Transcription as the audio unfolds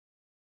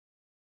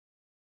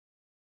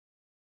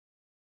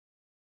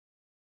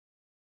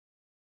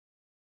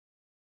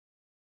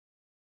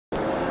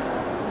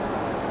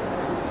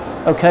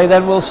Okay,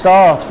 then we'll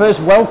start.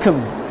 First,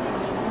 welcome.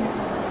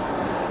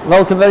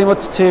 Welcome very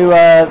much to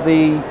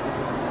the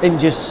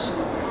INGIS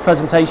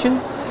presentation.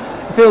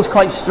 It feels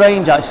quite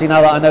strange actually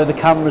now that I know the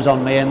camera's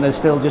on me and there's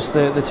still just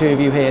the two of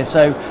you here.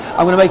 So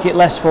I'm going to make it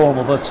less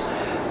formal, but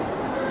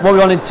what we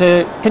wanted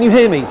to... Can you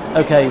hear me?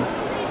 Okay.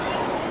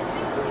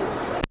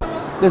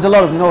 There's a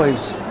lot of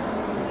noise.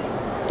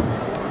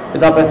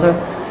 Is that better?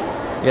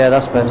 Yeah,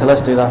 that's better.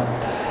 Let's do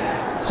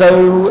that.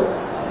 So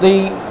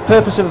the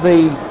purpose of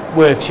the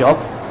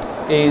workshop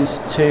is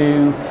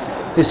to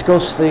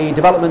discuss the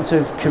development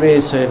of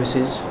careers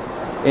services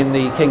in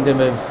the Kingdom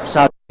of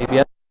Saudi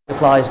Arabia that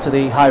applies to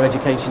the higher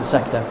education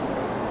sector.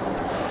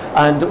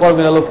 And what I'm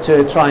going to look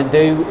to try and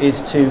do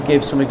is to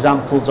give some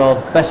examples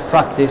of best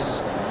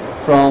practice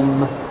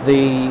from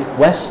the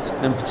West,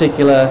 in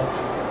particular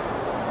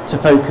to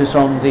focus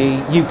on the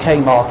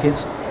UK market,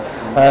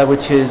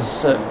 which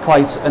is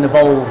quite an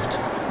evolved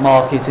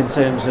market in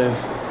terms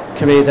of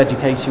careers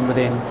education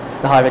within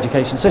the higher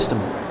education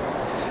system.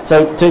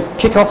 So to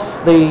kick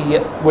off the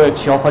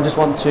workshop, I just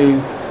want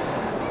to,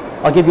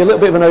 I'll give you a little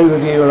bit of an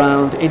overview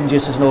around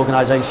INGIS as an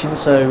organisation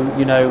so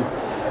you know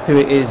who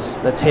it is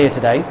that's here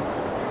today.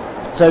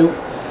 So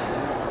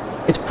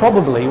it's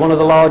probably one of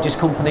the largest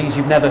companies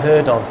you've never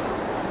heard of.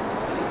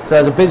 So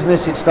as a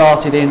business it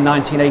started in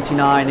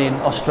 1989 in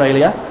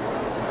Australia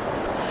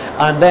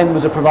and then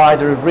was a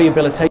provider of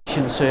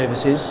rehabilitation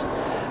services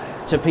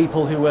to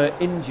people who were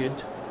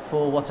injured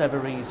for whatever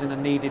reason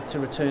and needed to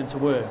return to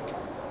work.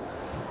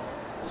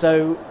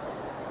 So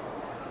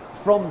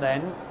from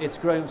then it's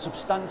grown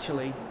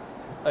substantially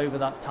over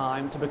that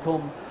time to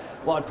become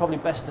what I'd probably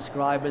best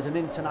describe as an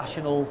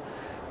international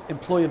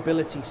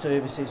employability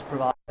services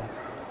provider.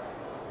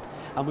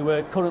 And we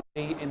work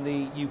currently in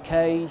the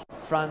UK,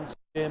 France,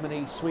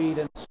 Germany,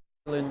 Sweden,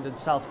 Switzerland and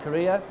South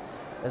Korea,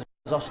 as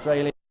well as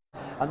Australia.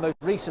 And most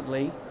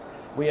recently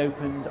we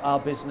opened our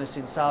business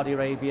in Saudi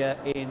Arabia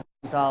in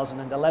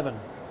 2011.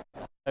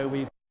 So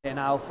we've been here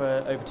now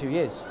for over 2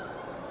 years.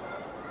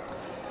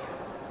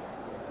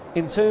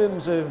 In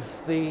terms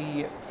of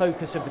the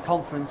focus of the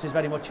conference is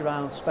very much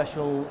around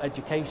special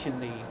education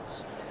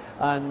needs,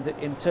 and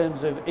in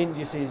terms of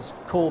INGIS's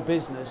core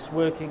business,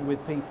 working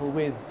with people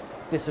with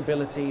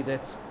disability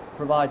that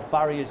provides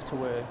barriers to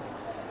work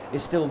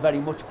is still very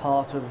much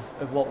part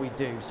of what we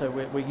do, so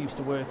we're used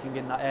to working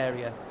in that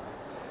area.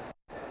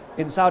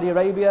 In Saudi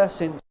Arabia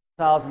since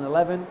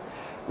 2011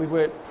 we've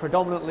worked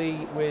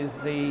predominantly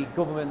with the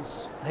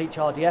government's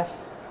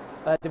HRDF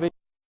division,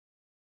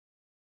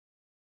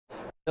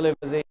 deliver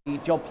the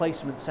Job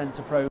Placement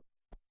Centre program,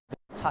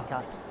 the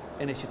TACAT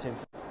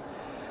initiative.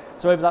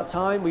 So over that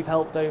time we've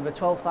helped over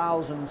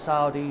 12,000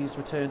 Saudis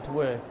return to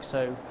work,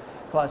 so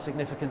quite a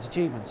significant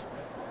achievement.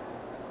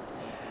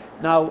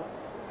 Now,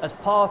 as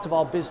part of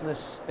our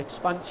business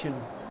expansion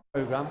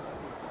program,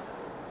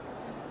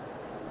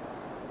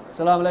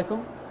 Assalamu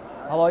alaikum,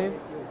 how are you?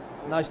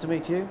 Nice to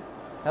meet you.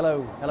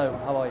 Hello, hello,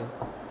 how are you?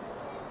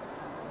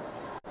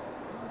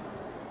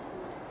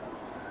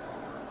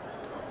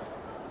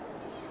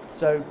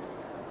 So,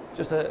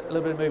 just a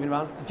little bit of moving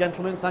around.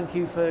 Gentlemen, thank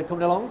you for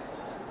coming along.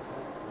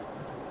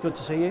 Good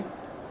to see you.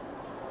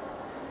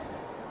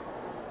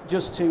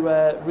 Just to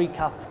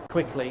recap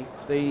quickly,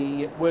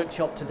 the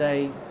workshop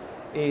today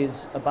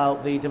is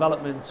about the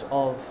development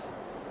of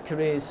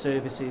careers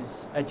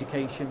services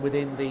education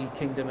within the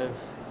Kingdom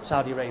of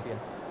Saudi Arabia.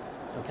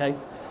 Okay?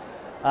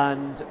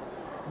 And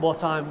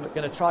what I'm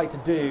going to try to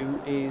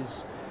do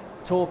is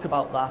talk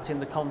about that in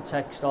the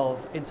context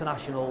of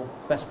international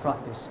best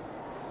practice.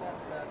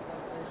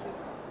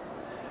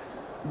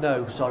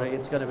 No, sorry,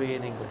 it's going to be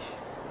in English.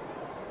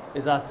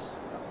 Is that...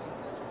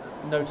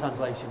 No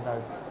translation,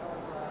 no.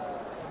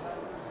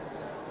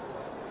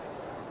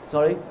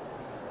 Sorry?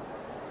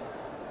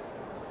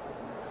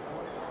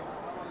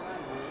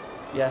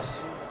 Yes.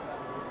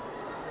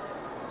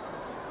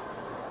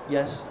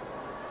 Yes.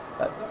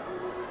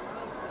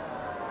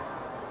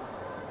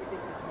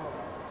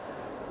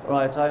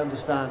 Right, I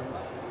understand.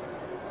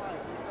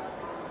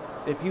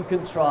 If you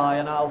can try,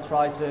 and I'll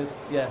try to,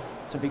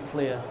 to be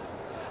clear.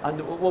 And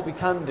what we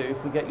can do,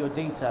 if we get your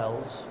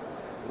details,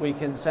 we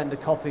can send a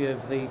copy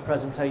of the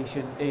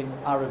presentation in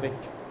Arabic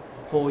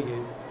for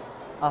you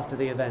after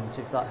the event,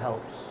 if that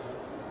helps.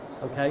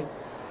 Okay?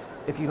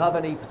 If you have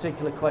any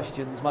particular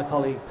questions, my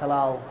colleague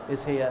Talal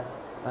is here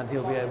and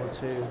he'll be able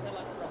to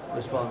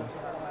respond.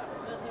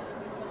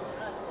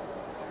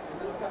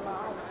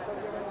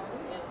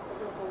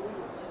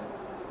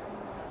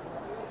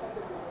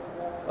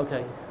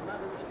 Okay.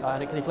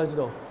 Can you close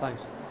the door?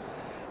 Thanks.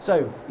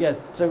 So,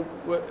 so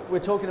we're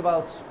talking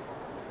about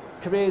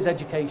careers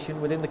education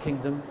within the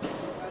kingdom.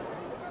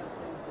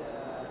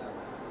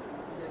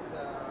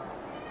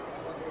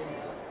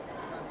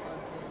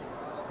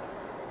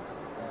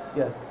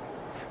 Yeah.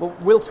 Well,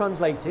 we'll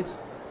translate it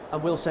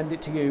and we'll send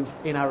it to you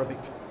in Arabic.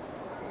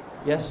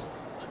 Yes?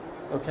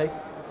 Okay.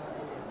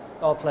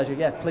 Our pleasure.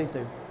 Yeah, please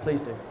do. Please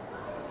do.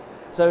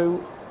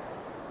 So,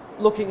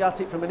 looking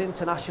at it from an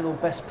international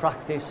best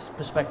practice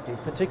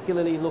perspective,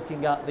 particularly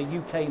looking at the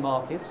UK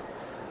market,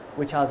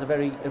 which has a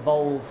very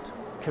evolved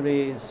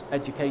careers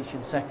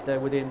education sector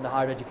within the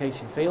higher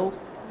education field.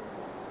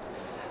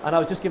 And I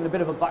was just giving a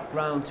bit of a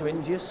background to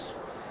Indius.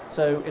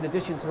 So in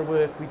addition to the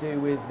work we do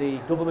with the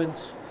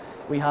government,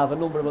 we have a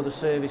number of other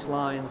service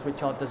lines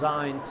which are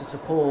designed to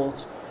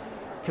support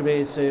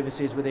careers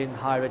services within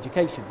higher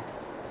education.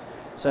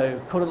 So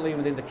currently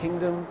within the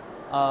Kingdom,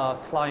 our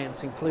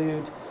clients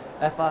include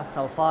EFAT,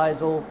 Al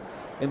Faisal,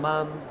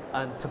 Imam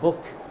and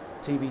Tabuk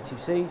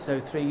TVTC, so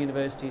 3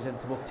 universities and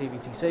Tabuk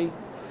TVTC.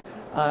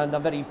 And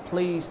I'm very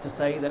pleased to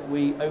say that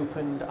we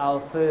opened our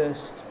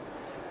first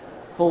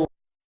full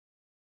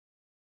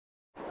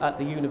at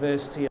the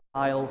University of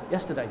Isle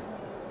yesterday,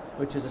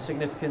 which is a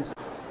significant,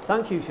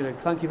 thank you Sharuk,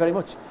 thank you very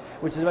much,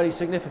 which is a very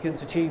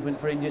significant achievement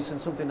for Indius and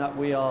something that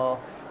we are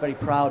very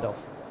proud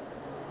of.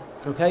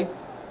 Okay?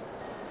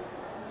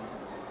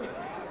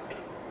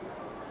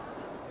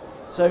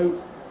 So,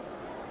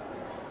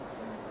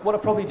 what I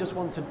probably just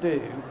want to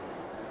do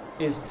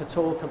is to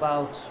talk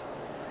about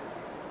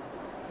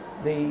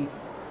the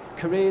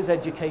careers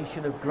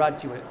education of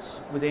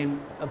graduates within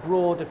a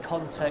broader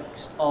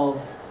context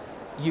of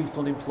youth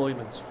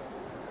unemployment.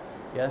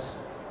 Yes?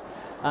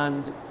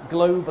 And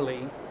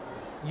globally,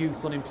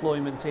 youth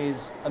unemployment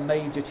is a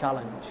major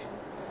challenge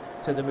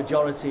to the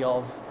majority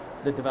of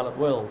the developed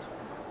world.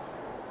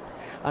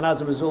 And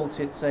as a result,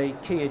 it's a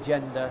key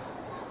agenda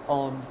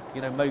on,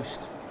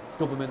 most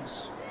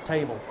government's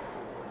table.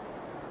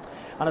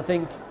 And I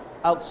think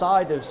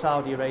outside of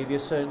Saudi Arabia,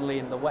 certainly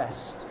in the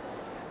West,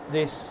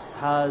 this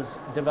has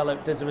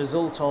developed as a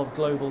result of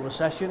global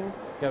recession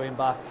going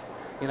back,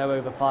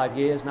 over 5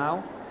 years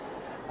now,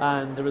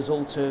 and the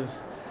result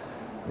of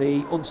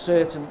the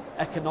uncertain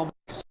economic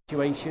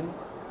situation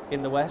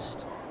in the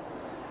West.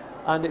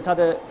 And it's had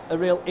a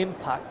real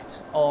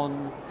impact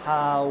on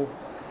how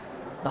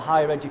the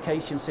higher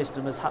education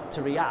system has had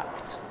to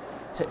react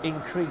to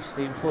increase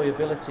the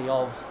employability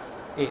of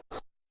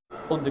its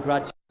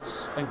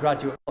undergraduates and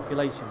graduate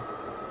population.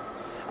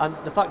 And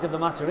the fact of the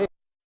matter is,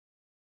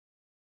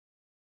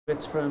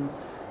 it's from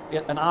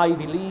an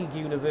Ivy League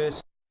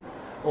university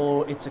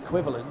or its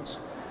equivalent,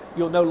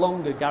 you're no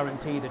longer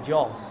guaranteed a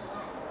job.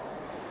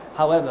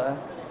 However,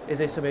 is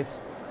this a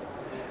bit...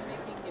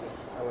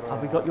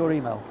 Have we got your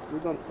email? We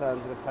don't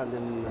understand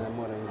in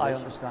more English. I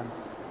understand.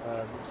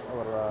 This is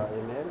our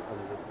email, and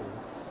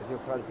if you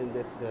can send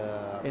it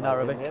in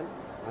Arabic. Email,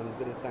 I'm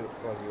very thanks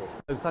for you.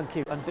 Oh, thank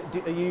you. And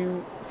are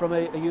you from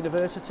a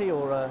university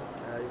or a...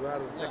 you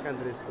are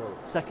secondary school.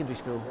 Secondary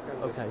school.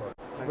 Secondary okay. School.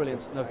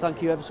 Brilliant. You. No,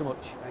 thank you ever so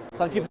much.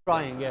 Thank you for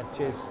trying. Yeah.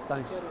 Cheers.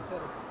 Thanks.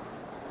 Sorry.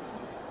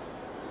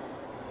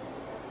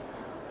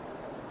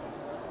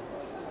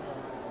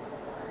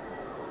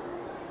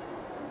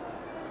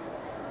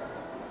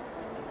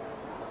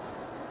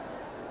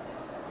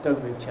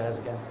 Don't move chairs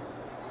again.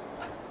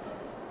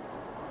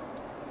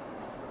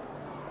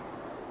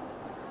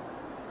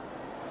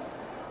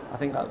 I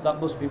think that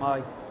must be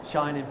my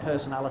shining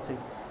personality.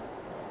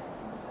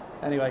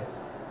 Anyway,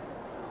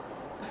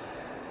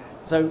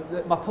 so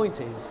my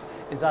point is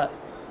that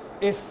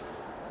if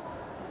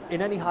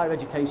in any higher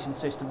education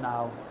system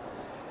now,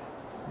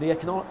 the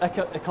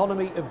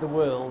economy of the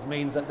world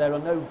means that there are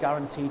no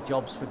guaranteed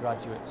jobs for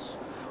graduates,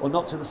 or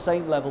not to the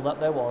same level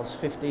that there was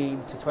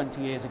 15 to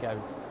 20 years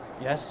ago.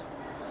 Yes?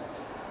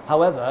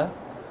 However,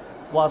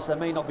 whilst there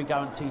may not be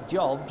guaranteed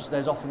jobs,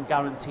 there's often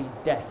guaranteed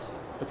debt,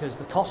 because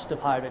the cost of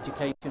higher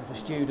education for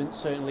students,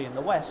 certainly in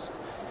the West,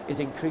 is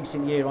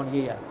increasing year on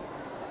year.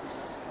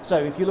 So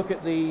if you look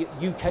at the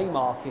UK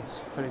market,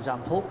 for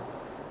example,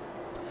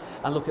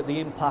 and look at the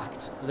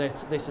impact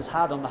that this has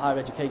had on the higher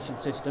education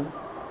system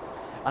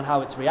and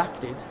how it's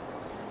reacted,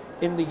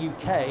 in the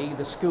UK,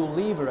 the school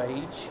leaver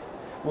age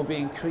will be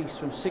increased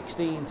from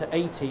 16 to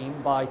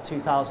 18 by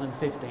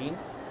 2015.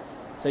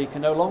 So you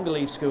can no longer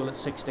leave school at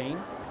 16,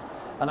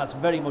 and that's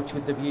very much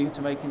with the view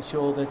to making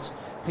sure that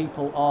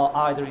people are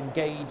either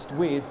engaged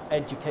with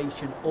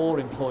education or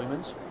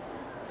employment.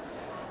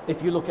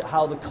 If you look at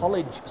how the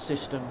college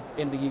system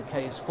in the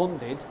UK is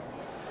funded,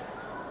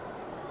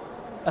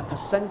 a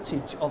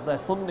percentage of their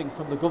funding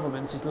from the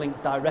government is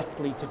linked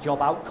directly to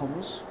job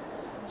outcomes.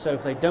 So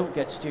if they don't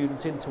get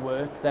students into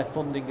work, their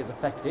funding is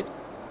affected.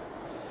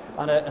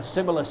 And a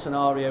similar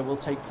scenario will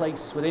take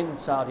place within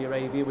Saudi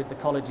Arabia with the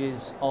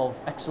colleges of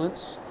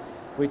excellence,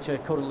 which are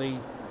currently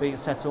being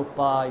set up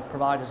by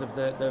providers of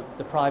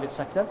the private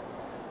sector.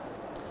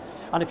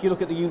 And if you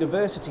look at the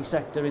university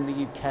sector in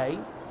the UK,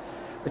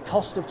 the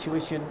cost of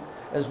tuition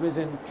has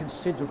risen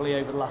considerably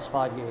over the last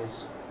 5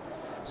 years.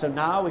 So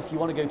now, if you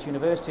want to go to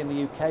university in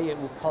the UK, it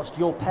will cost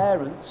your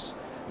parents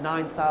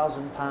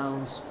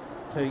 £9,000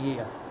 per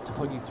year to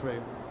put you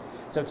through.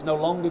 So it's no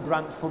longer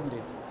grant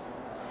funded.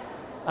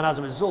 And as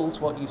a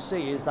result, what you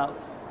see is that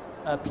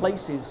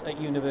places at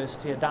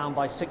university are down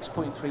by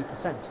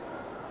 6.3%.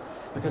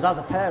 Because as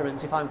a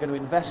parent, if I'm going to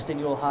invest in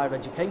your higher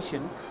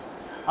education,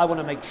 I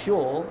want to make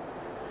sure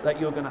that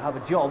you're going to have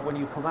a job when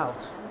you come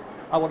out.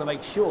 I want to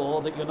make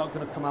sure that you're not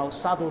going to come out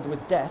saddled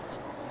with debt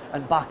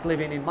and back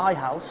living in my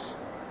house,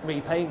 me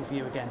paying for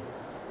you again.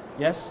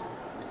 Yes?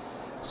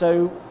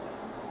 So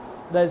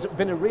there's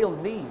been a real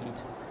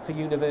need for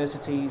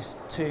universities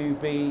to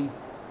be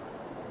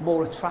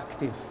more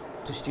attractive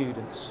to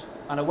students.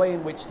 And a way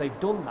in which they've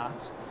done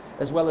that,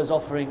 as well as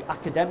offering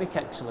academic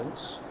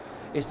excellence,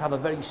 is to have a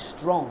very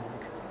strong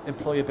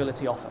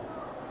employability offer.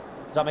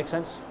 Does that make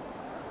sense?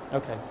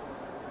 Okay.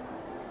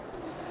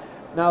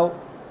 Now,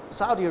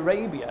 Saudi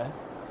Arabia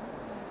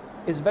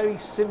is very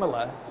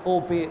similar,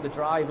 albeit the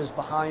drivers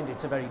behind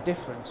it are very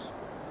different.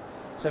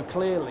 So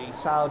clearly,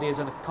 Saudi as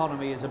an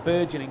economy is a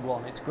burgeoning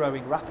one, it's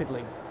growing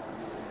rapidly.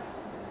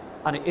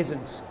 And it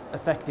isn't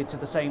affected to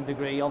the same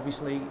degree,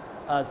 obviously,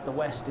 as the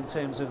West in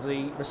terms of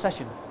the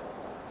recession.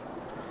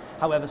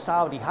 However,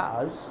 Saudi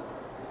has,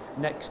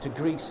 next to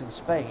Greece and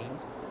Spain,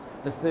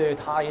 the third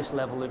highest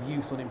level of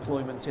youth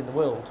unemployment in the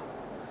world,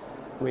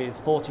 with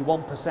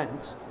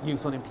 41%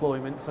 youth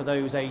unemployment for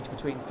those aged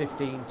between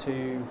 15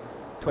 to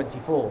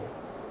 24.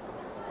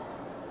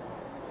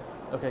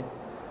 Okay.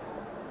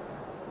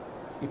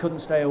 You couldn't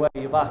stay away,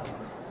 you're back.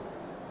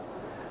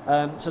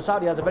 So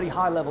Saudi has a very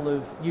high level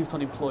of youth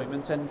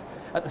unemployment, and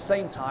at the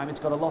same time it's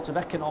got a lot of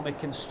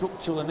economic and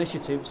structural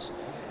initiatives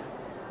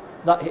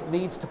that it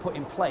needs to put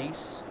in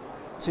place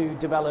to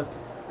develop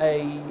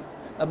a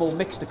more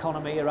mixed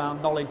economy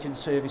around knowledge and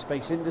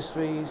service-based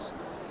industries.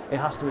 It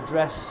has to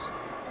address,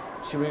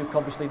 Sharouk,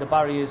 obviously, the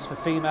barriers for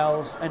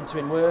females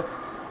entering work,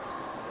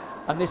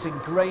 and this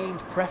ingrained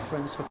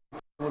preference for people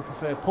who would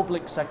prefer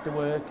public sector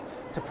work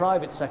to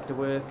private sector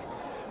work,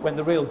 when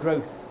the real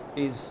growth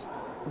is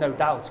no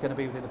doubt going to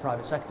be within the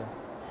private sector.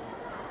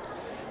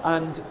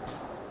 And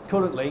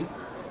currently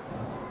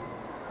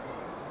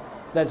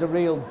there's a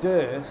real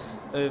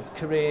dearth of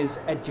careers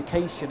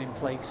education in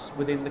place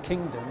within the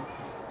kingdom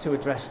to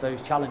address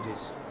those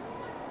challenges.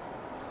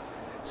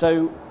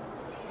 So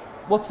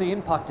what's the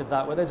impact of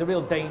that? Well, there's a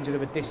real danger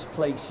of a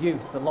displaced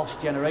youth, a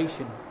lost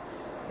generation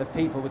of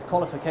people with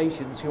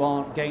qualifications who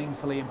aren't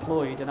gainfully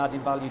employed and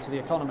adding value to the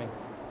economy.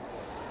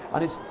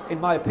 And it's, in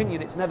my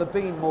opinion, it's never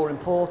been more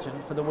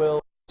important for the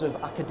world of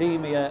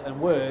academia and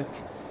work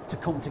to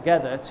come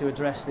together to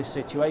address this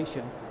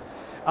situation.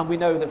 And we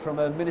know that from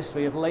a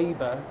Ministry of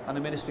Labour and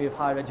a Ministry of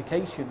Higher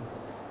Education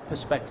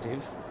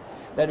perspective,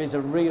 there is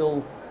a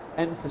real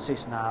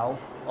emphasis now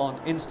on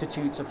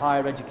institutes of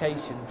higher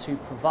education to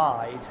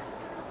provide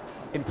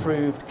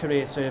improved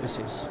career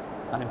services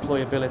and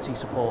employability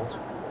support.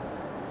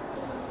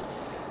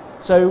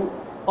 So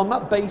on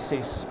that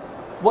basis,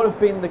 what have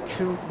been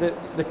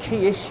the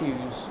key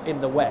issues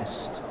in the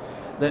West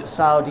that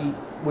Saudi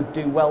would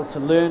do well to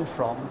learn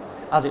from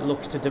as it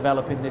looks to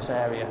develop in this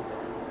area?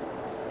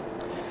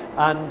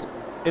 And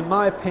in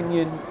my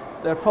opinion,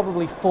 there are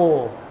probably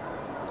four.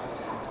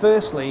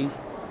 Firstly,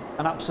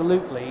 and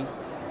absolutely,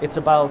 it's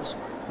about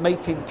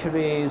making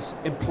careers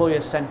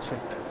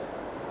employer-centric.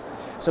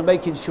 So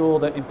making sure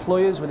that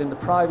employers within the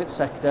private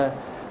sector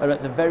are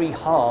at the very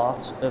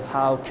heart of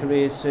how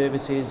career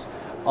services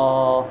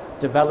are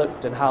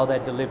developed and how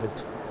they're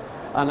delivered.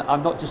 And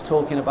I'm not just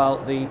talking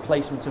about the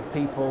placement of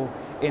people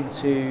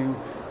into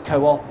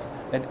co-op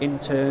and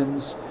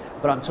interns,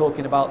 but I'm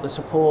talking about the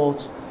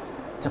support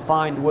to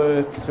find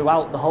work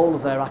throughout the whole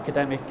of their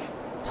academic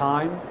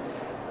time.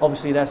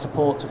 Obviously their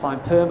support to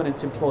find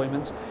permanent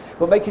employment,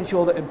 but making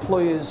sure that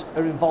employers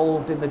are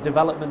involved in the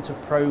development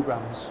of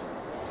programs,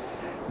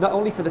 not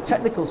only for the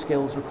technical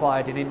skills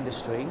required in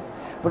industry,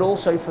 but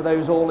also for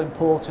those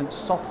all-important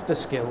softer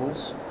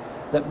skills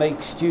that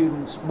make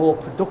students more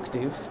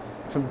productive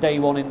from day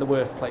one in the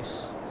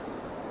workplace.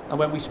 And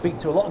when we speak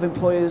to a lot of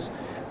employers,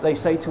 they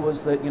say to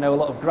us that, you know, a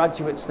lot of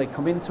graduates, they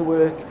come into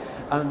work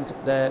and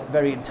they're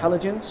very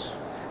intelligent,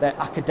 they're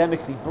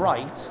academically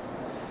bright,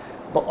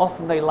 but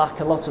often they lack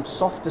a lot of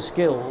softer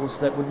skills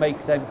that would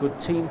make them good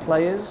team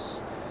players,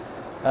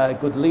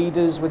 good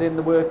leaders within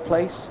the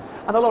workplace,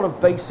 and a lot of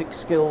basic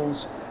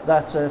skills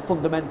that are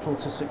fundamental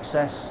to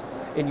success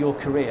in your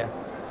career.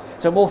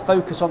 So more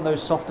focus on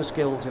those softer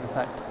skills, in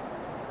effect.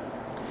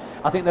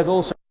 I think there's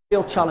also a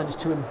real challenge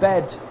to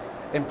embed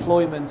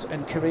employment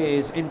and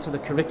careers into the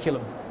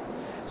curriculum.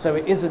 So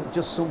it isn't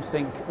just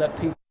something that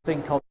people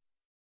think of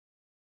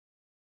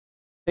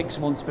 6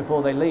 months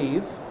before they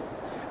leave,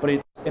 but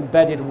it's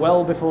embedded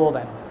well before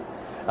then.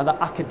 And that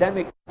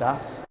academic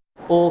staff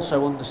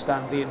also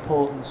understand the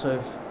importance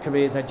of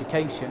careers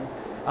education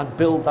and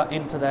build that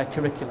into their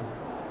curriculum.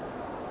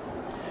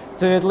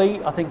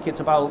 Thirdly, I think it's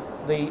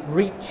about the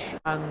reach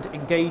and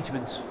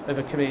engagement of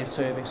a careers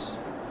service,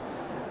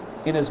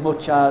 in as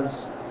much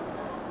as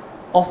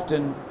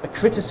often a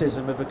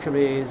criticism of a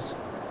careers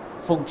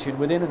function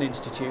within an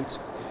institute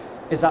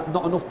is that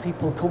not enough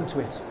people come to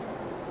it.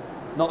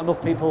 Not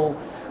enough people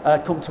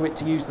come to it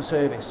to use the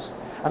service.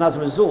 And as a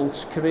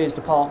result, careers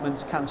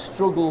departments can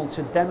struggle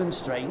to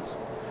demonstrate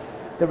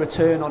the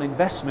return on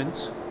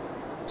investment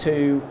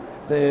to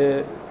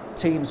the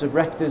teams of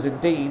rectors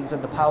and deans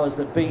and the powers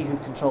that be who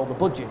control the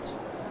budget.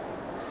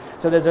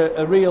 So there's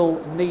a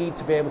real need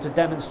to be able to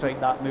demonstrate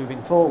that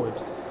moving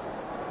forward.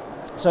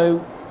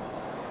 So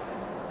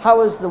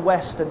how has the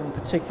West, and in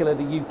particular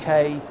the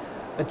UK,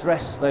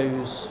 addressed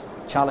those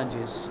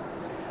challenges?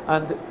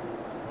 And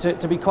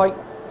to be quite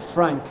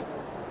frank,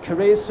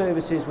 careers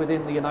services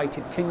within the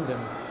United Kingdom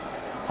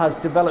has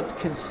developed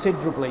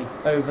considerably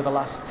over the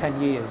last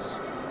 10 years,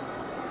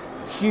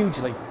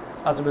 hugely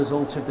as a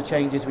result of the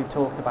changes we've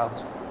talked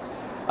about.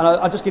 And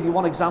I'll just give you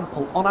one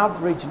example. On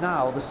average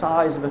now, the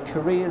size of a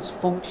careers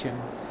function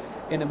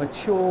in a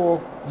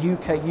mature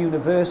UK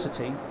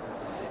university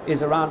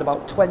is around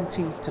about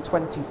 20 to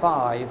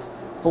 25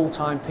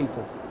 full-time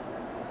people.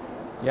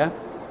 Yeah?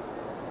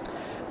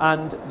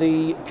 And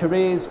the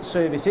careers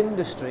service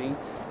industry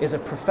is a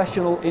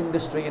professional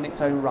industry in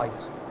its own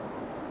right,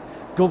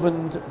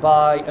 governed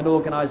by an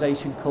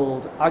organisation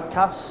called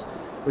AGCAS,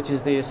 which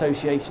is the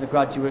Association of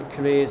Graduate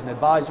Careers and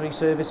Advisory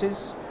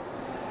Services.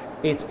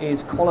 It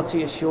is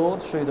quality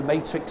assured through the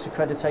Matrix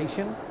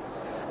accreditation,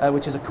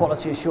 which is a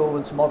quality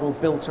assurance model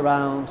built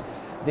around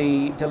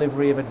the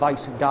delivery of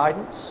advice and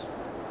guidance.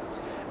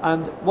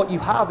 And what you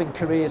have in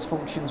careers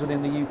functions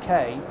within the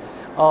UK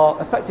are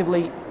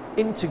effectively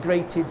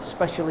integrated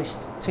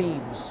specialist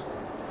teams.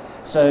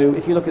 So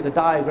if you look at the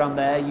diagram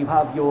there, you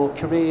have your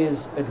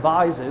careers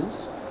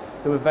advisors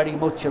who are very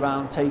much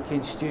around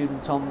taking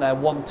students on their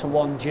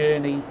one-to-one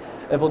journey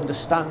of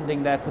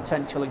understanding their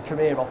potential and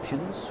career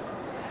options.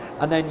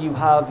 And then you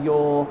have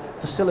your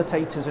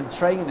facilitators and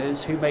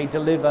trainers who may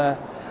deliver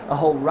a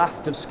whole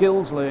raft of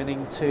skills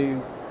learning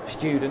to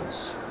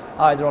students,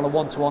 either on a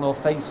one-to-one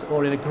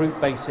or in a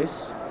group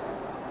basis.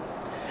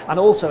 And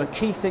also a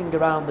key thing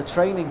around the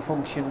training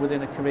function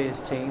within a careers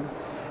team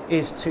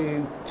is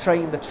to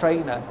train the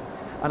trainer.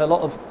 And a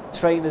lot of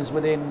trainers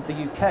within the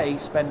UK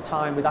spend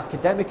time with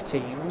academic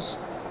teams,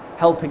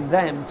 helping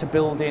them to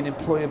build in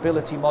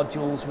employability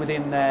modules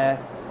within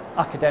their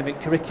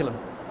academic curriculum.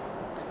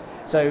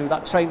 So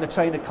that train the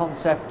trainer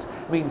concept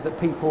means that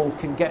people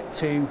can get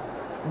to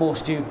more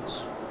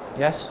students.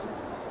 Yes?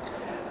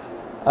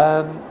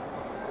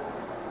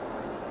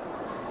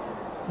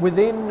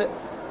 Within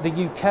the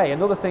UK,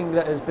 another thing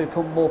that has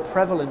become more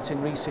prevalent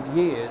in recent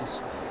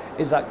years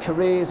is that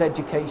careers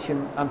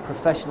education and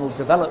professional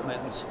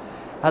development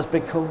has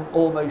become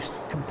almost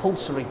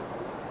compulsory.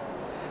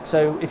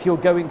 So if you're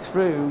going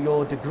through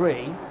your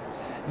degree,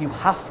 you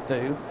have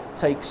to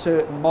take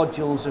certain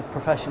modules of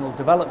professional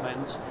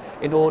development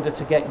in order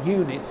to get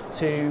units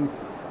to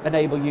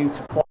enable you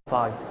to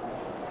qualify.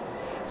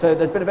 So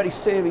there's been a very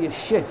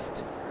serious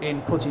shift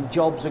in putting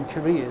jobs and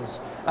careers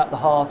at the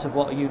heart of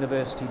what a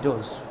university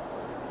does.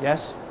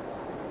 Yes?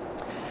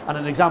 And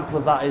an example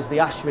of that is the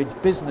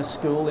Ashridge Business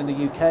School in the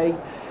UK,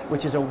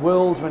 which is a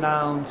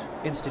world-renowned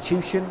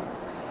institution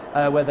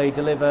where they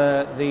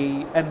deliver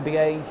the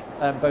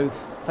MBA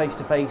both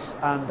face-to-face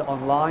and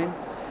online.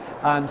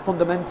 And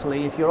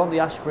fundamentally, if you're on the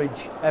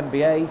Ashridge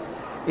MBA,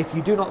 if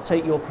you do not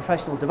take your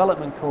professional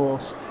development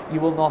course, you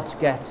will not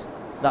get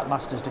that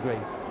master's degree.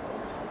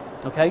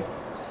 Okay?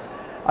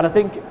 And I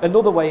think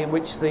another way in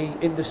which the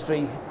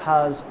industry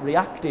has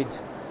reacted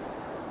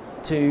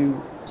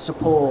to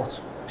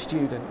support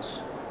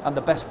students and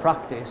the best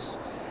practice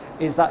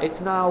is that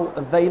it's now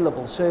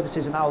available,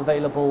 services are now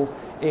available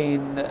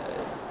in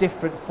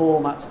different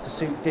formats to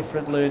suit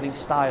different learning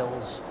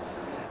styles,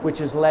 which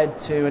has led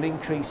to an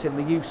increase in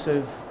the use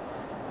of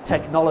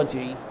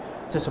technology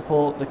to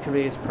support the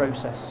careers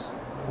process.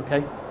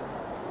 Okay?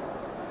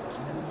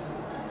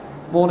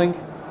 Morning.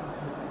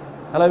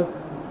 Hello.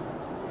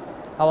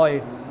 How are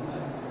you?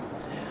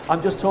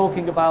 I'm just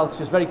talking about,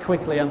 just very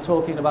quickly, I'm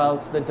talking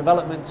about the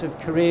development of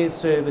careers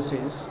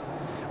services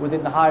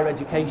within the higher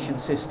education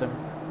system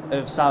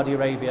of Saudi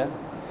Arabia,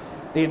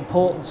 the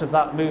importance of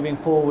that moving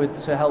forward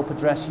to help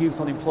address youth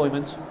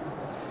unemployment,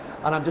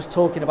 and I'm just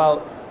talking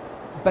about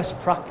best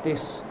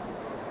practice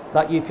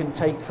that you can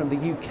take from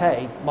the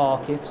UK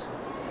market,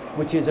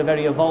 which is a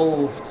very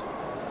evolved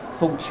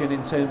function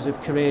in terms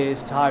of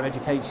careers to higher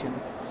education,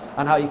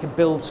 and how you can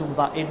build some of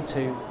that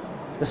into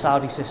the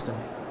Saudi system.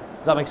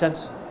 Does that make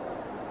sense?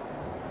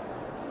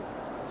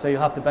 So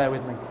you'll have to bear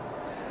with me.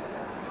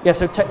 Yeah,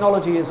 so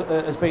technology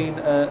has been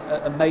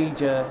a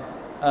major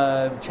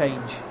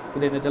change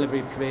within the delivery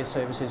of career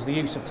services, the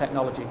use of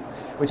technology,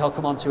 which I'll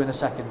come on to in a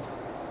second.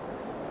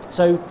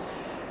 So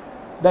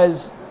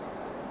there's,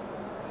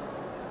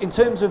 in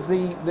terms of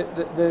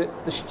the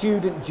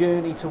student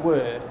journey to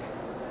work,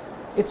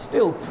 it's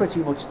still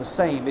pretty much the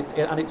same,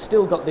 and it's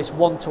still got this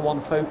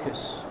one-to-one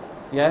focus,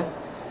 yeah?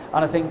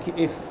 And I think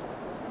if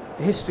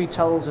history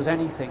tells us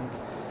anything,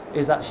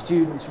 is that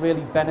students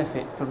really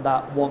benefit from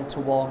that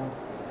one-to-one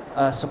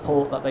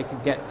support that they can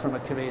get from a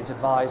careers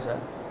advisor.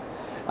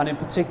 And in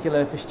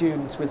particular for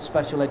students with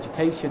special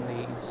education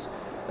needs,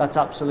 that's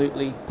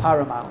absolutely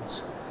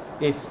paramount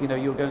if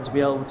you're going to be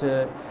able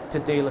to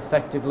deal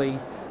effectively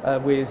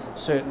with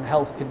certain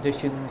health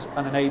conditions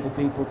and enable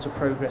people to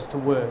progress to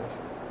work.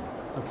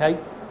 Okay?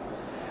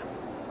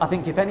 I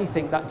think if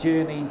anything, that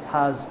journey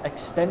has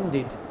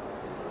extended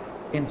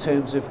in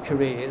terms of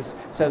careers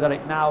so that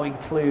it now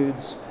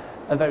includes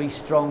a very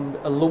strong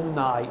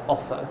alumni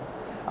offer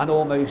and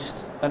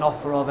almost an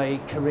offer of a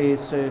careers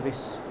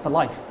service for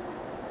life.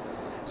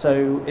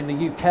 So in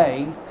the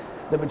UK,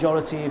 the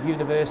majority of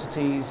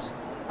universities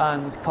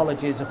and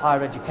colleges of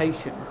higher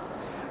education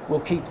will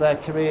keep their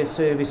career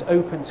service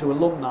open to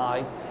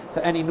alumni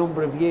for any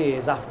number of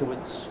years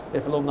afterwards,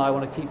 if alumni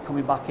want to keep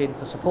coming back in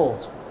for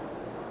support.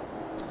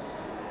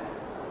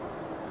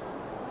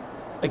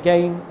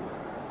 Again,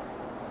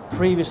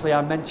 previously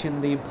I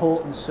mentioned the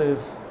importance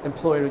of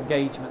employer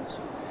engagement,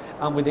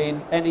 and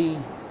within any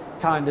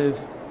kind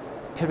of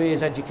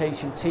careers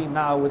education team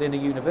now within a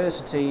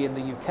university in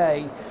the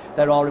UK,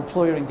 there are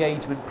employer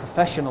engagement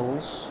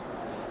professionals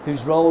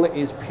whose role it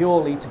is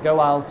purely to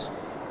go out,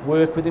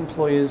 work with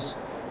employers,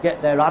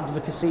 get their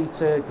advocacy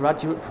to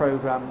graduate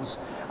programs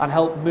and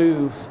help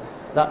move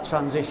that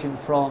transition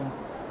from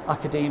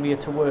academia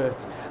to work.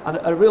 And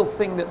a real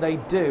thing that they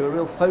do, a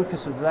real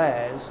focus of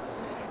theirs,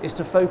 is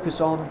to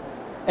focus on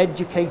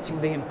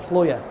educating the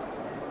employer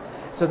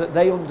so that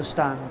they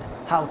understand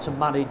how to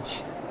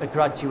manage a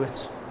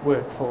graduate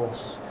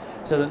workforce,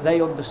 so that they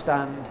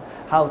understand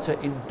how to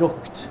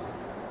induct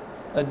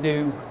a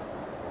new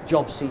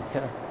job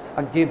seeker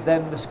and give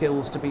them the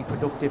skills to be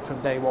productive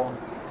from day one.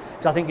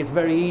 Because I think it's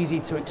very easy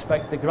to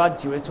expect the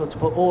graduate, or to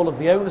put all of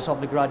the onus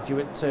on the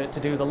graduate to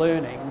do the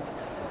learning,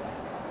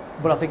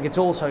 but I think it's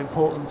also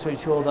important to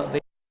ensure that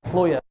the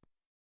employer is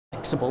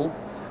flexible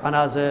and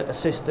has a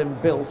system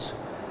built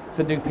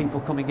for new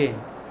people coming in.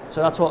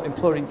 So that's what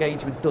employer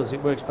engagement does.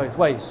 It works both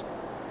ways.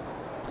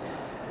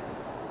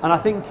 And I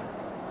think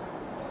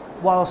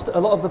whilst a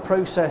lot of the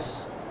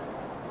process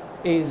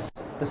is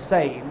the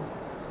same,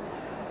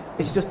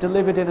 it's just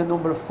delivered in a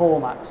number of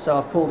formats. So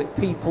I've called it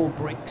people,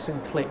 bricks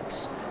and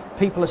clicks.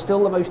 People are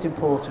still the most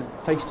important,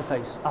 face to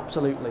face,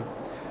 absolutely.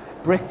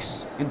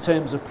 Bricks in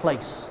terms of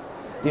place,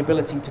 the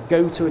ability to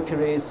go to a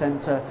careers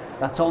centre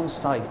that's on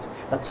site,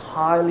 that's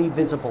highly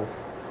visible,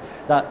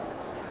 that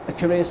a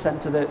careers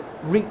centre that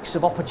reeks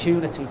of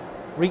opportunity,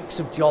 reeks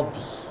of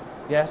jobs,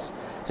 yes?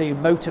 So you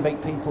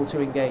motivate people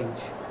to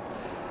engage.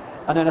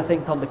 And then I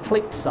think on the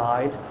click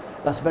side,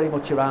 that's very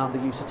much around the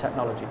use of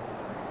technology.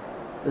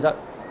 Is that,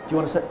 do you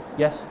want to say,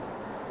 yes? Do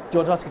you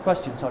want to ask a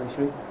question? Sorry,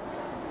 Shri.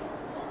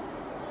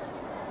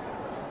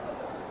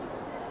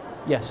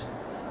 Yes.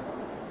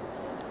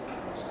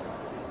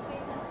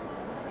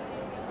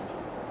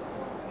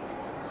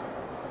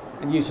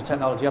 And use of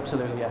technology,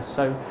 absolutely, yes.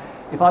 So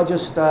if I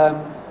just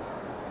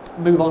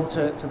move on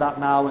to that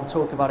now and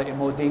talk about it in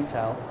more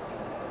detail,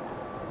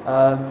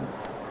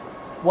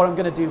 what I'm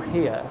going to do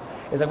here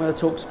is I'm going to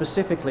talk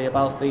specifically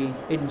about the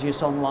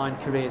Ingeus Online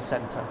Careers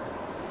Centre,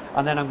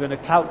 and then I'm going to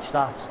couch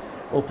that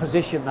or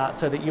position that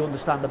so that you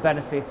understand the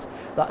benefit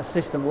that a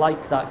system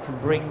like that can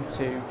bring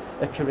to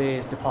a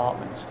careers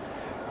department,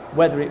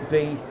 whether it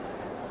be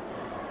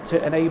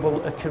to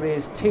enable a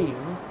careers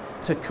team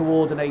to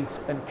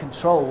coordinate and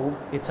control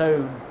its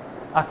own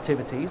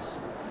activities,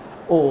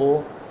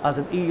 or as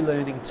an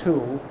e-learning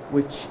tool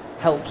which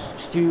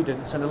helps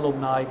students and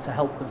alumni to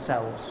help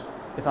themselves,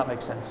 if that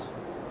makes sense.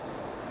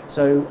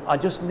 So I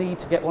just need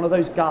to get one of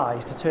those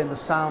guys to turn the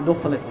sound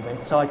up a little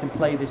bit so I can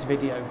play this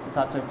video, if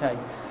that's okay.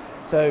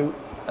 So,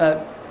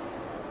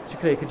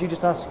 Shakir, could you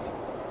just ask?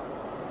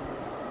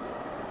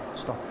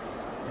 Stop.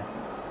 Yeah.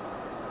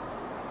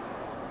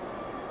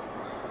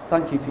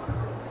 Thank you for...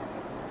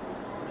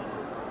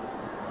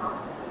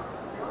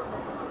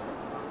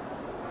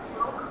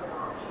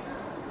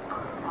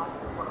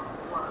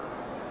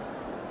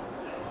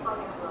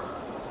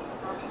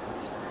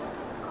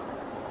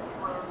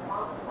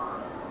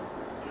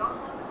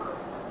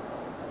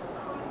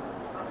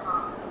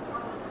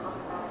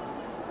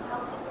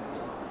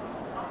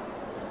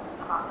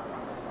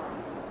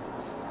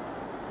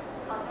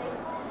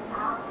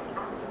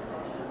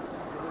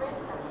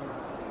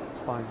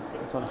 Fine.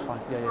 It's on, it's fine.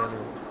 Yeah, yeah, yeah.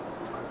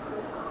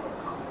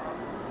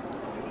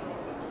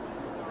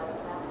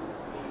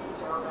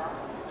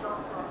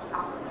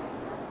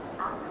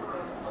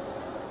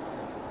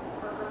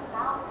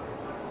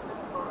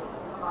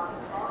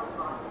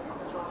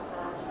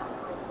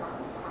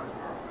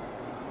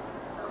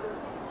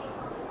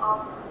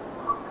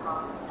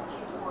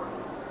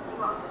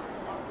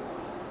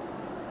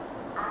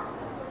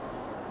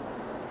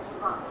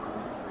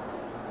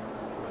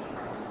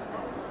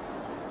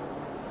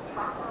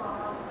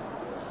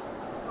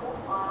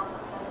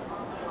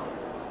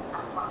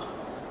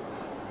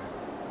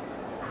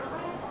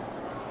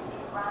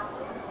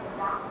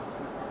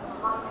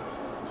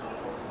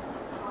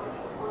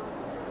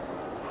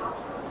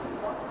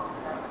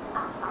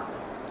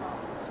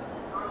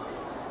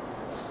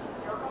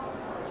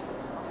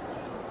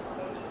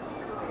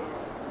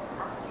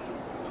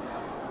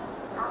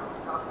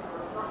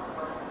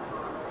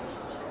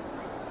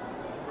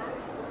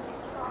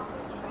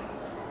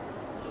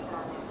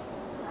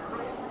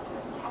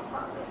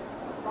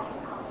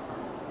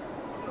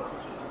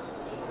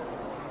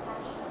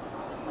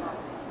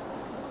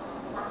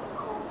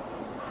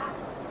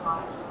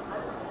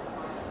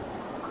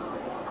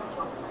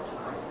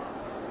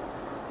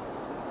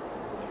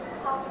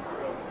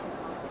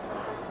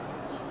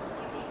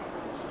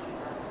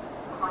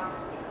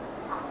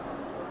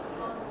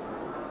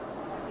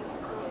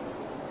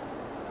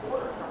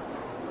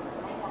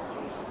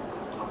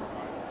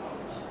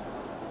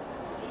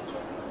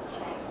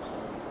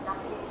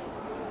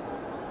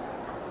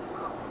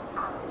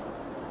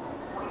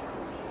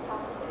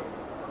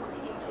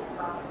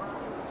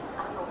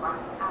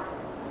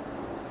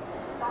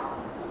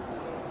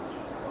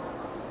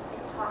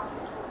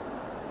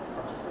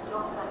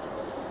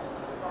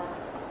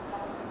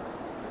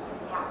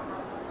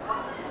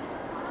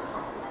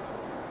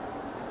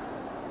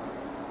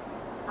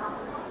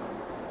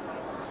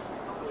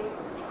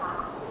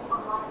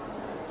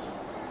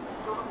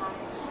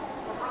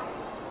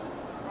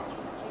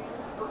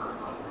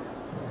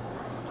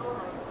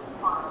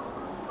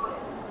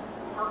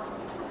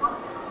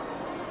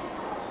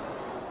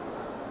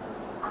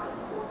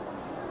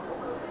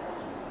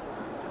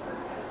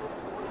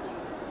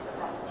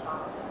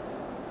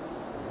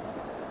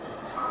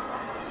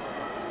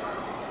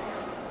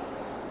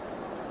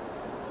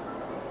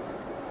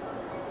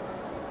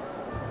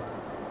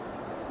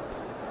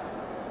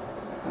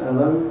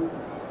 Hello?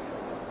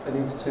 I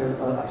need to turn,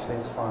 actually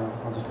it's fine,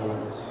 I'll just go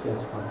like this, yeah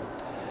it's fine.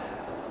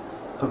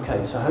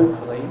 Okay, so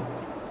hopefully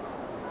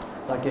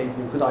that gave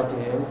you a good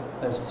idea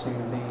as to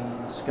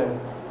the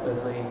scope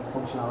of the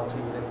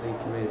functionality within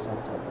the Career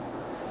Centre,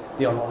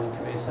 the online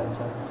Career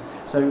Centre.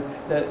 So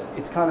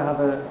it's kind of have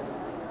a,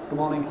 good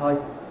morning,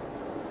 hi.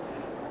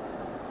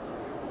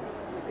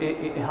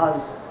 It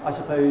has, I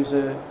suppose,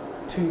 a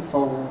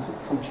twofold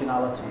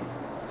functionality.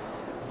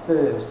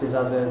 First is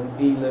as an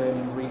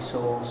e-learning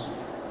resource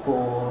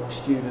for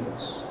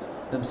students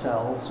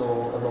themselves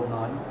or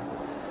alumni,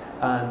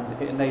 and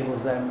it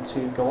enables them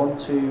to go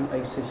onto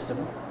a system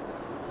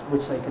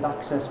which they could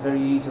access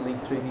very easily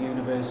through the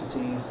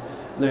university's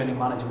learning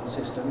management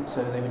system,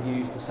 so they would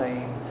use the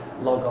same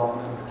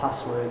log-on and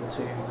password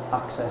to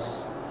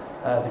access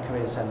the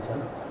Career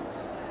Centre.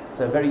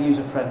 So very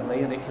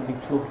user-friendly, and it can be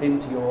plugged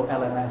into your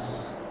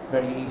LMS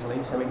very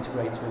easily, so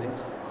integrates with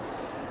it.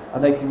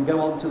 And they can go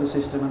onto the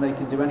system and they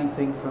can do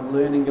anything from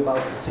learning about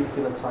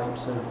particular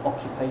types of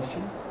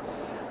occupation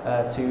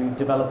to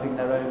developing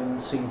their own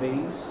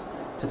CVs,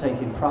 to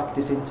taking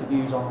practice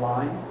interviews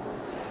online.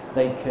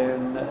 They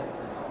can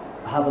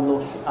have a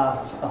look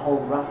at a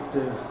whole raft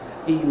of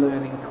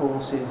e-learning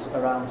courses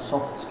around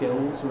soft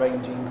skills,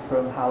 ranging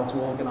from how to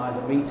organise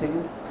a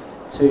meeting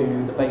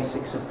to the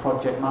basics of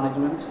project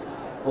management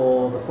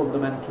or the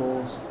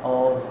fundamentals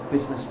of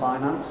business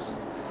finance.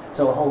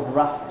 So a whole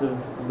raft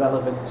of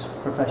relevant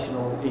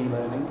professional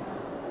e-learning.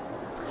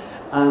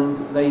 And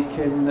they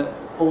can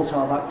also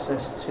have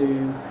access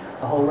to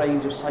a whole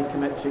range of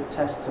psychometric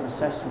tests and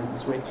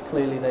assessments, which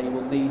clearly they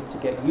will need to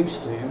get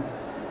used to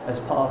as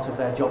part of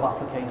their job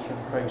application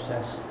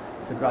process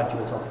for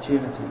graduate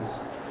opportunities.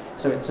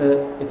 So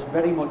it's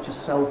very much a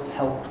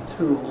self-help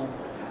tool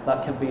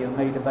that can be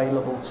made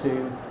available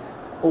to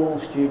all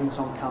students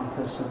on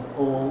campus and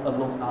all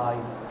alumni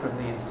from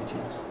the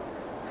institute.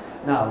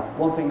 Now,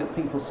 one thing that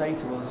people say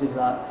to us is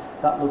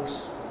that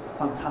looks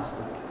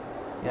fantastic,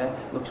 yeah,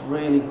 looks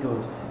really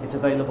good. It's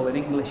available in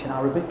English and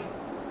Arabic,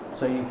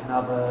 so you can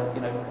have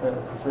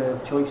a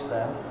preferred choice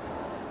there,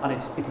 and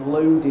it's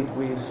loaded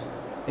with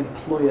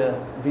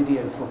employer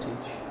video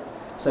footage.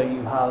 So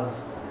you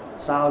have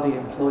Saudi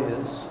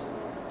employers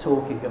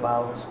talking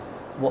about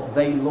what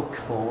they look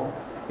for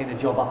in a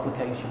job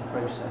application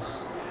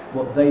process,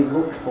 what they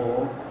look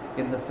for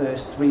in the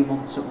first 3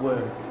 months at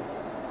work.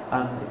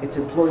 And it's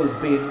employers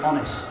being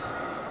honest.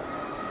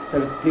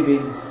 So it's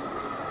giving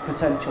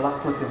potential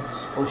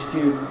applicants or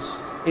students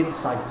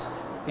insight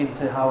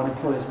into how an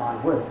employer's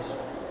mind works.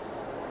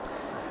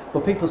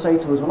 But people say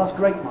to us, well, that's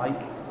great,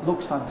 Mike,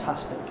 looks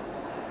fantastic,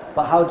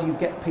 but how do you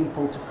get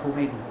people to come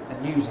in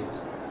and use it?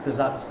 Because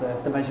that's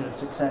the measure of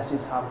success,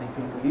 is how many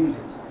people use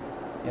it,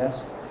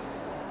 yes?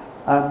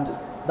 And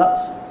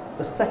that's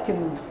the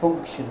second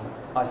function,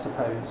 I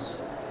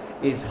suppose,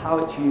 is how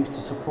it's used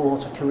to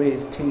support a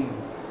careers team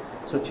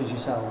such as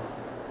yourself.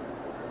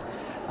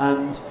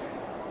 And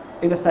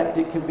in effect,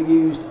 it can be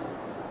used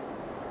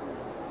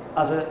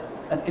as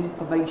an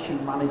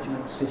information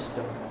management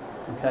system,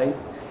 okay?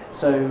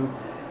 So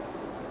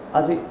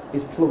as it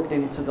is plugged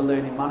into the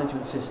learning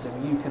management system,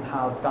 you can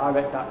have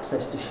direct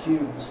access to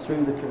students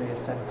through the Career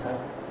Centre,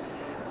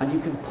 and you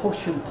can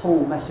push and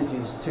pull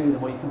messages to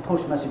them, or you can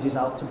push messages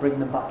out to bring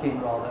them back in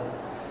rather.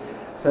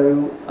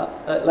 So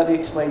let me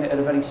explain it at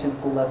a very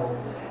simple level.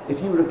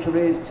 If you were a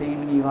careers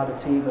team and you had a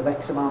team of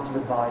X amount of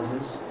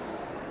advisors,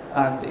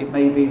 and it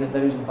may be that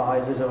those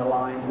advisors are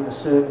aligned with a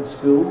certain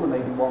school, there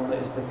may be one that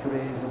is the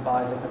careers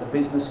advisor for the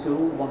business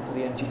school, one for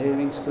the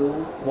engineering school,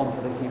 one for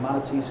the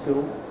humanities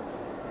school.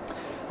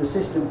 The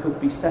system could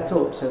be set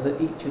up so that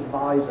each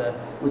advisor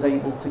was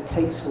able to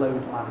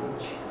caseload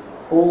manage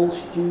all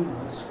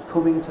students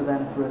coming to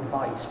them for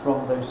advice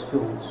from those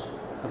schools,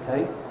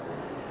 okay?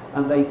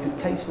 And they could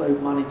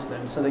caseload manage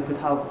them, so they could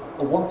have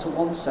a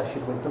one-to-one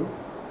session with them.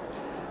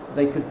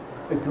 They could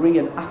agree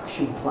an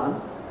action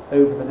plan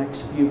over the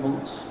next few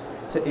months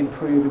to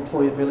improve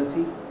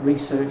employability,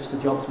 research the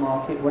jobs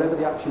market, whatever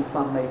the action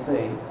plan may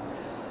be.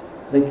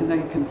 They can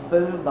then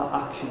confirm that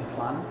action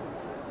plan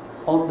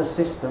on the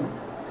system,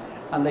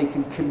 and they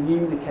can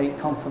communicate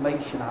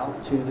confirmation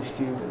out to the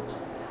student,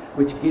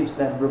 which gives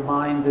them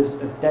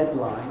reminders of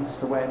deadlines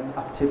for when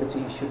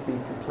activities should be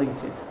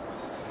completed.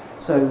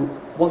 So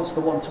once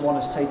the one-to-one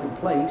has taken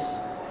place,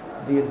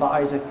 the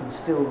advisor can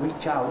still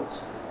reach out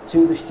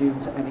to the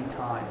student at any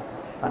time,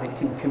 and it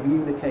can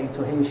communicate,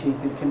 or he or she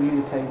can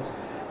communicate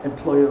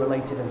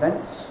employer-related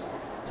events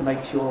to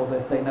make sure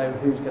that they know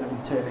who's going to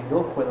be turning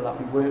up, whether that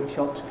be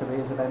workshops,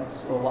 careers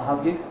events, or what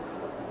have you.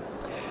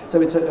 So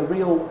it's a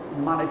real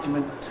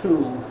management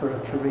tool for a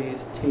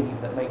careers team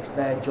that makes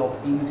their job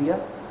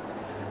easier.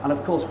 And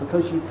of course,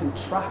 because you can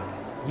track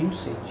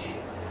usage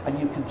and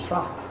you can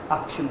track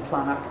action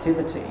plan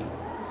activity,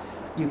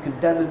 you can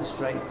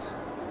demonstrate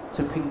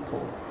to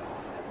people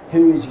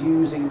who is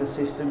using the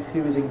system,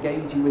 who is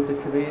engaging with the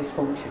careers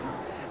function,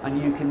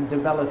 and you can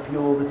develop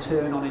your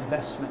return on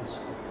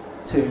investment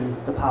to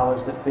the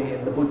powers that be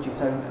and the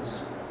budget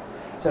owners.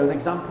 So an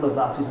example of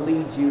that is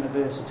Leeds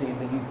University in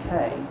the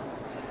UK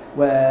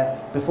where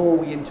before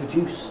we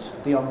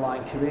introduced the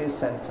online careers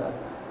centre,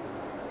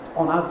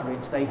 on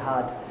average they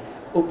had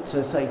up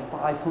to say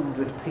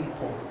 500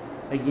 people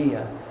a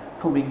year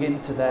coming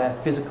into their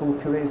physical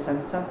careers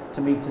centre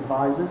to meet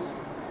advisors.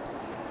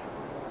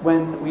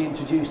 When we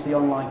introduced the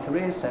online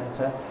careers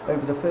centre,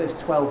 over the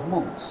first 12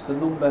 months the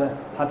number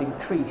had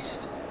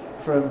increased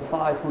from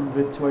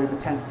 500 to over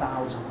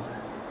 10,000.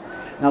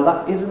 Now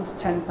that isn't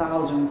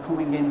 10,000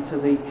 coming into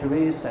the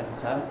careers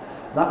centre,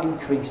 that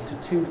increased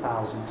to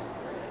 2,000.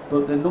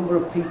 But the number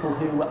of people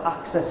who were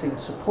accessing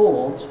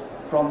support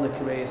from the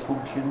careers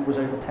function was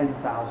over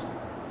 10,000.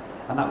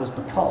 And that was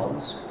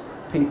because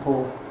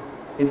people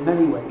in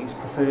many ways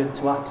preferred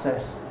to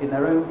access in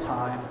their own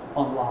time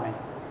online.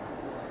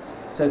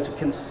 So it's a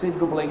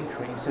considerable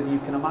increase, and you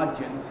can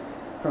imagine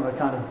from a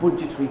kind of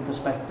budgetary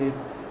perspective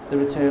the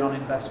return on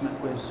investment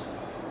was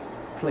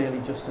clearly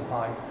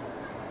justified.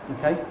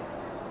 Okay?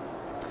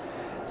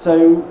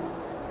 So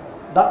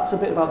that's a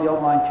bit about the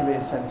online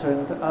careers centre,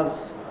 and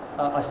as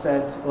I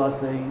said, well, as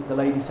the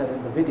lady said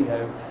in the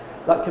video,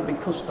 that can be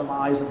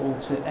customisable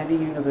to any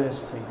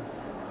university.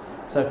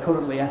 So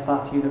currently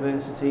EFAT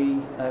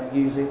University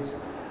use it,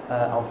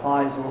 Al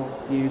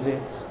Faisal use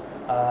it,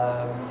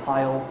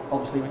 Heil,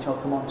 obviously, which I'll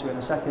come on to in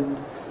a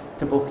second,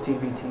 Tabuk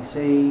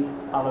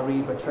TVTC, Al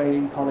Ariba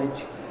Training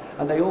College,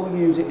 and they all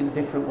use it in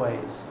different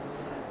ways.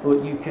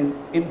 But you can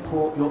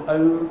import your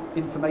own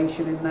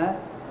information in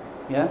there,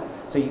 yeah?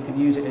 So you can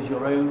use it as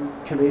your own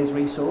careers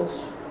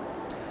resource.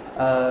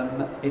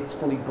 It's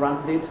fully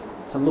branded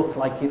to look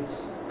like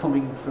it's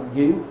coming from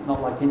you,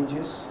 not like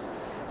Ingeus.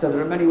 So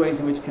there are many ways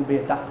in which it can be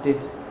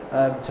adapted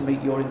to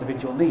meet your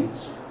individual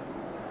needs.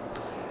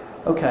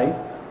 Okay.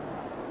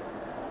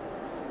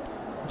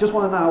 Just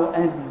want to now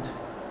end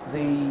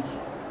the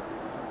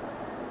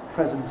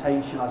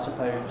presentation, I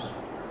suppose,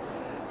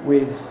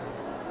 with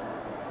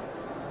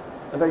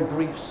a very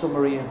brief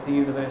summary of the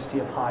University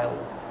of Heil.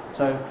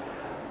 So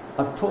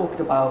I've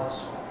talked about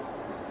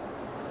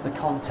the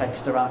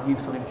context around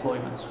youth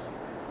unemployment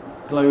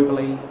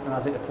globally and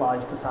as it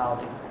applies to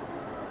Saudi.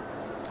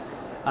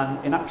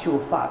 And in actual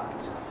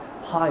fact,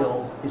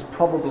 Heil is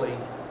probably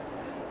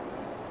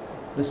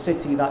the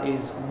city that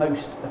is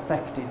most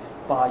affected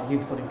by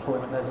youth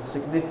unemployment. There's a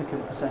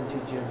significant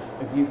percentage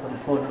of youth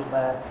unemployment up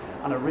there,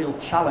 and a real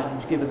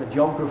challenge given the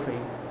geography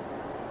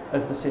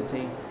of the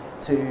city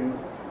to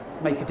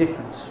make a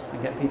difference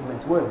and get people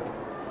into work.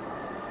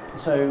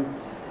 So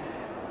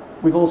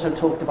we've also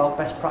talked about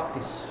best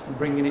practice and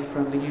bringing it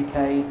from the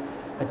UK,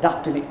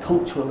 adapting it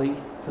culturally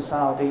for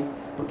Saudi,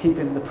 but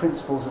keeping the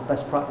principles of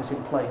best practice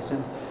in place.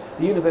 And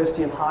the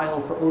University of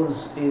Heil for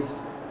us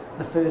is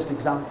the first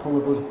example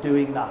of us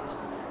doing that.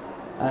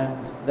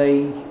 And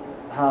they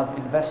have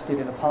invested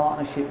in a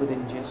partnership with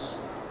Ingeus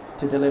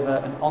to deliver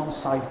an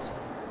on-site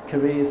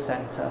careers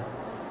centre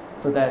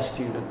for their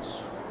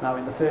students. Now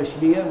in the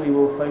first year we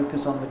will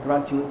focus on the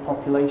graduate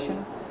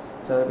population,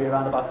 so there'll be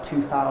around about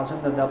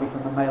 2,000, and they'll be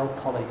from the male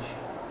college.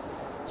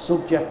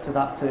 Subject to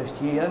that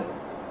first year,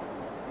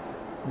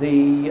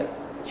 the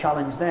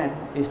challenge then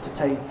is to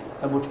take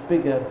a much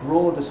bigger,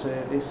 broader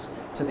service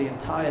to the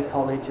entire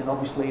college, and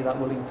obviously that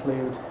will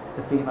include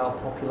the female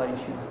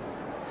population.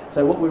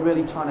 So what we're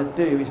really trying to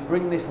do is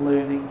bring this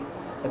learning,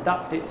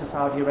 adapt it to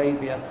Saudi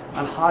Arabia,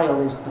 and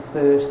Heil is the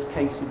first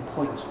case in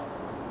point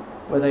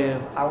where they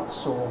have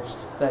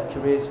outsourced their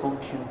careers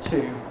function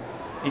to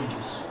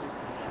Ingeus.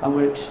 And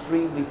we're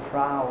extremely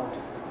proud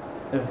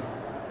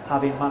of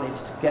having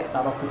managed to get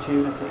that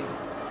opportunity.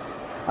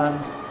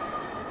 And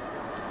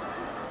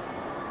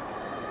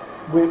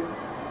we're,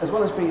 as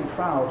well as being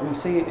proud, we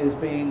see it as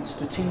being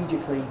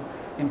strategically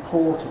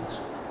important,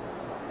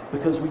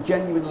 because we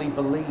genuinely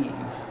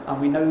believe,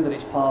 and we know that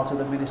it's part of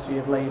the Ministry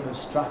of Labour's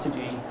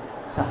strategy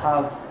to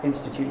have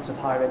institutes of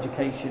higher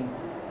education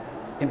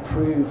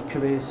improve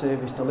career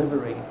service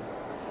delivery.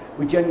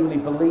 We genuinely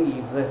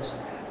believe that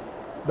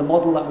the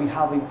model that we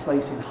have in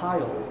place in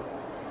Heil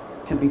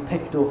can be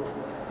picked up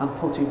and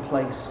put in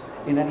place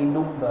in any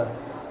number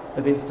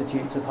of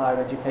institutes of higher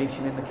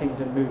education in the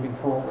kingdom moving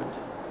forward.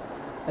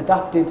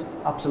 Adapted,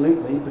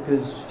 absolutely,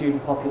 because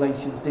student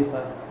populations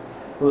differ,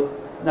 but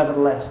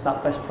nevertheless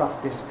that best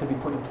practice can be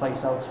put in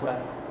place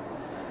elsewhere.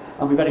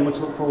 And we very much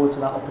look forward to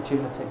that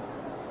opportunity.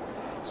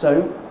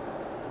 So,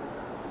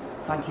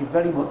 thank you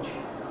very much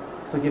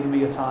for giving me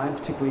your time,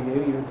 particularly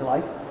you, you're a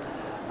delight.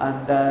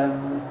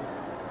 And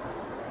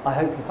I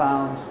hope you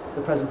found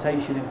the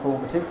presentation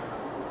informative,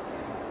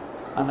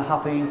 and are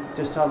happy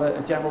just to have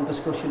a general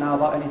discussion now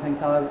about anything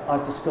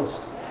I've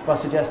discussed. But I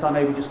suggest I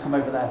maybe just come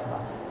over there for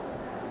that.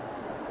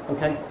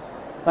 Okay,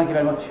 thank you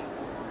very much.